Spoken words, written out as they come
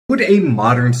Would a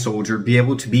modern soldier be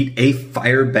able to beat a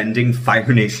fire-bending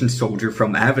Fire Nation soldier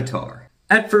from Avatar?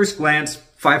 At first glance,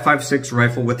 5.56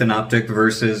 rifle with an optic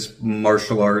versus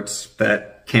martial arts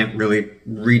that can't really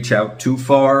reach out too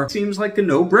far seems like a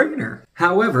no-brainer.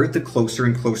 However, the closer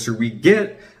and closer we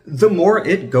get, the more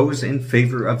it goes in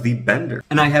favor of the Bender.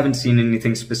 And I haven't seen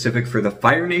anything specific for the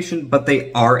Fire Nation, but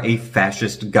they are a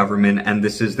fascist government and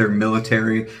this is their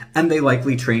military, and they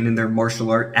likely train in their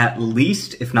martial art at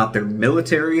least, if not their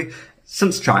military,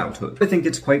 since childhood. I think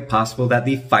it's quite possible that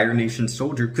the Fire Nation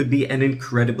soldier could be an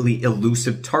incredibly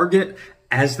elusive target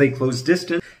as they close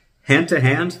distance. Hand to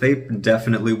hand, they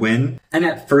definitely win. And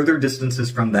at further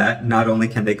distances from that, not only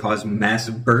can they cause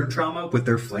massive burn trauma with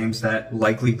their flames that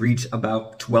likely reach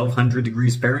about 1200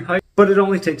 degrees Fahrenheit, but it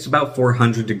only takes about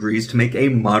 400 degrees to make a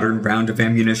modern round of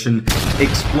ammunition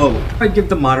explode. I'd give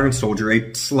the modern soldier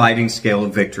a sliding scale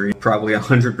of victory, probably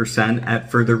 100% at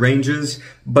further ranges,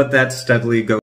 but that steadily goes